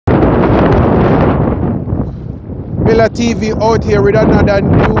Miller TV out here with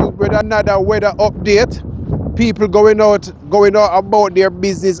another weather update. People going out about their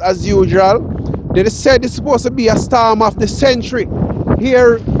business as usual. They said it's supposed to be a storm of the century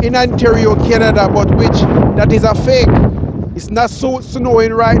here in Ontario, Canada, but that is a fake. It's not so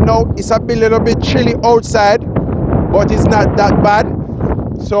snowing right now. It's a little bit chilly outside, but it's not that bad.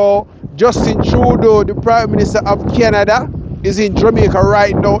 So Justin Trudeau, the Prime Minister of Canada, is in Jamaica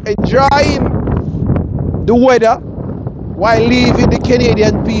right now enjoying the weather while leaving the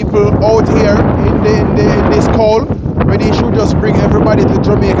Canadian people out here in this cold, when he should just bring everybody to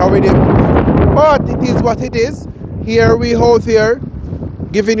Jamaica with him. But it is what it is. Here we out here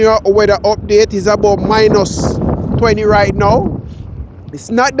giving you a weather update. It's about -20 right now.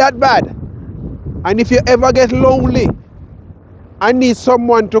 It's not that bad. And if you ever get lonely and need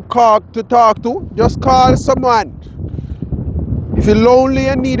someone to talk to, just call someone. If you're lonely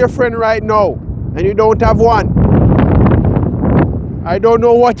and need a friend right now and you don't have one, I don't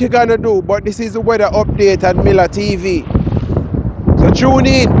know what you're gonna do, but this is the weather update on Miller TV. So tune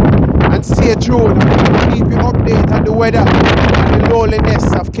in and stay tuned. Keep you updated on the weather and the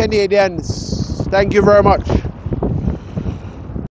loneliness of Canadians. Thank you very much.